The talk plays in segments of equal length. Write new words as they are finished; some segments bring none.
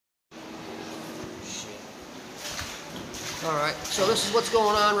Alright, so this is what's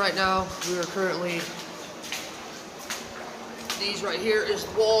going on right now. We are currently, these right here is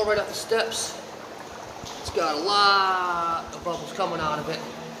the wall right up the steps. It's got a lot of bubbles coming out of it.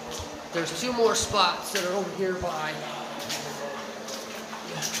 There's two more spots that are over here by.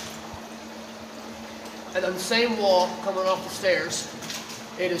 And on the same wall coming off the stairs,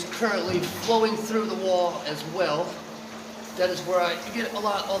 it is currently flowing through the wall as well. That is where I get a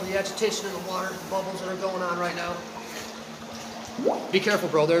lot of the agitation in the water, the bubbles that are going on right now. Be careful,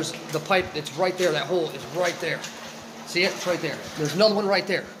 bro. There's the pipe. It's right there. That hole is right there. See it? It's right there. There's another one right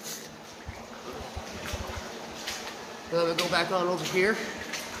there. Then I'm going to go back on over here.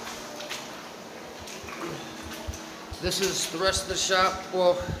 This is the rest of the shop.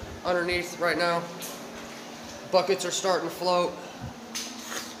 Well, underneath right now. Buckets are starting to float.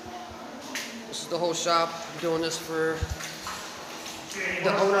 This is the whole shop. I'm doing this for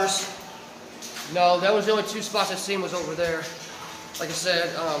the owners. No, that was the only two spots I seen was over there. Like I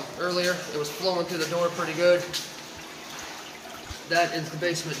said earlier, it was flowing through the door pretty good. That is the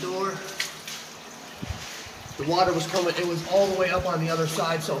basement door. The water was coming, it was all the way up on the other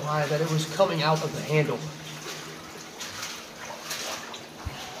side so high that it was coming out of the handle.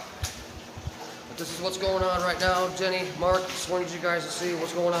 But this is what's going on right now. Jenny, Mark, just wanted you guys to see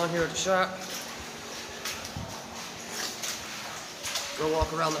what's going on here at the shop. Go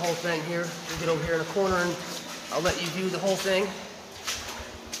walk around the whole thing here. We'll get over here in the corner and I'll let you view the whole thing.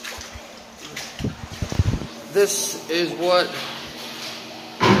 This is what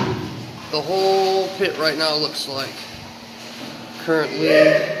the whole pit right now looks like. Currently,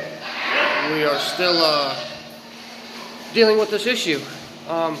 we are still dealing with this issue.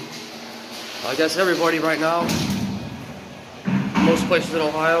 I guess everybody right now, most places in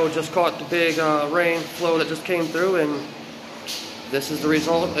Ohio just caught the big rain flow that just came through, and this is the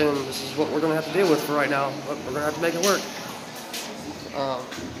result, and this is what we're going to have to deal with for right now. But we're going to have to make it work.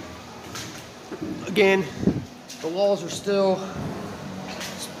 Again, the walls are still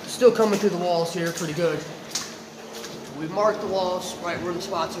coming through the walls here pretty good. We've marked the walls right where the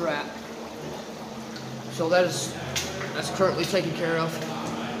spots are at. So that's currently taken care of.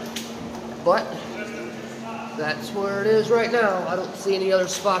 But that's where it is right now. I don't see any other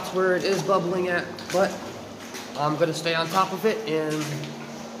spots where it is bubbling at, but I'm going to stay on top of it and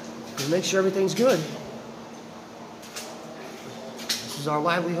make sure everything's good. This is our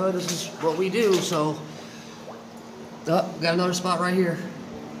livelihood. This is what we do. So, oh, got another spot right here.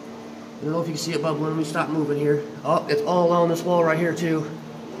 I don't know if you can see it bubbling. Let me stop moving here. Oh, it's all along this wall right here too.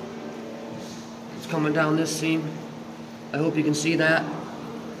 It's coming down this seam. I hope you can see that.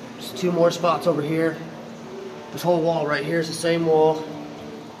 There's two more spots over here. This whole wall right here is the same wall.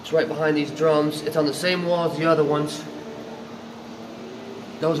 It's right behind these drums. It's on the same wall as the other ones.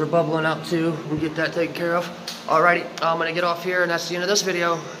 Those are bubbling out too. We'll get that taken care of. Alrighty, I'm gonna get off here and that's the end of this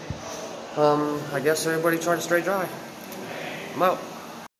video. I guess everybody tried to stay dry. I'm out.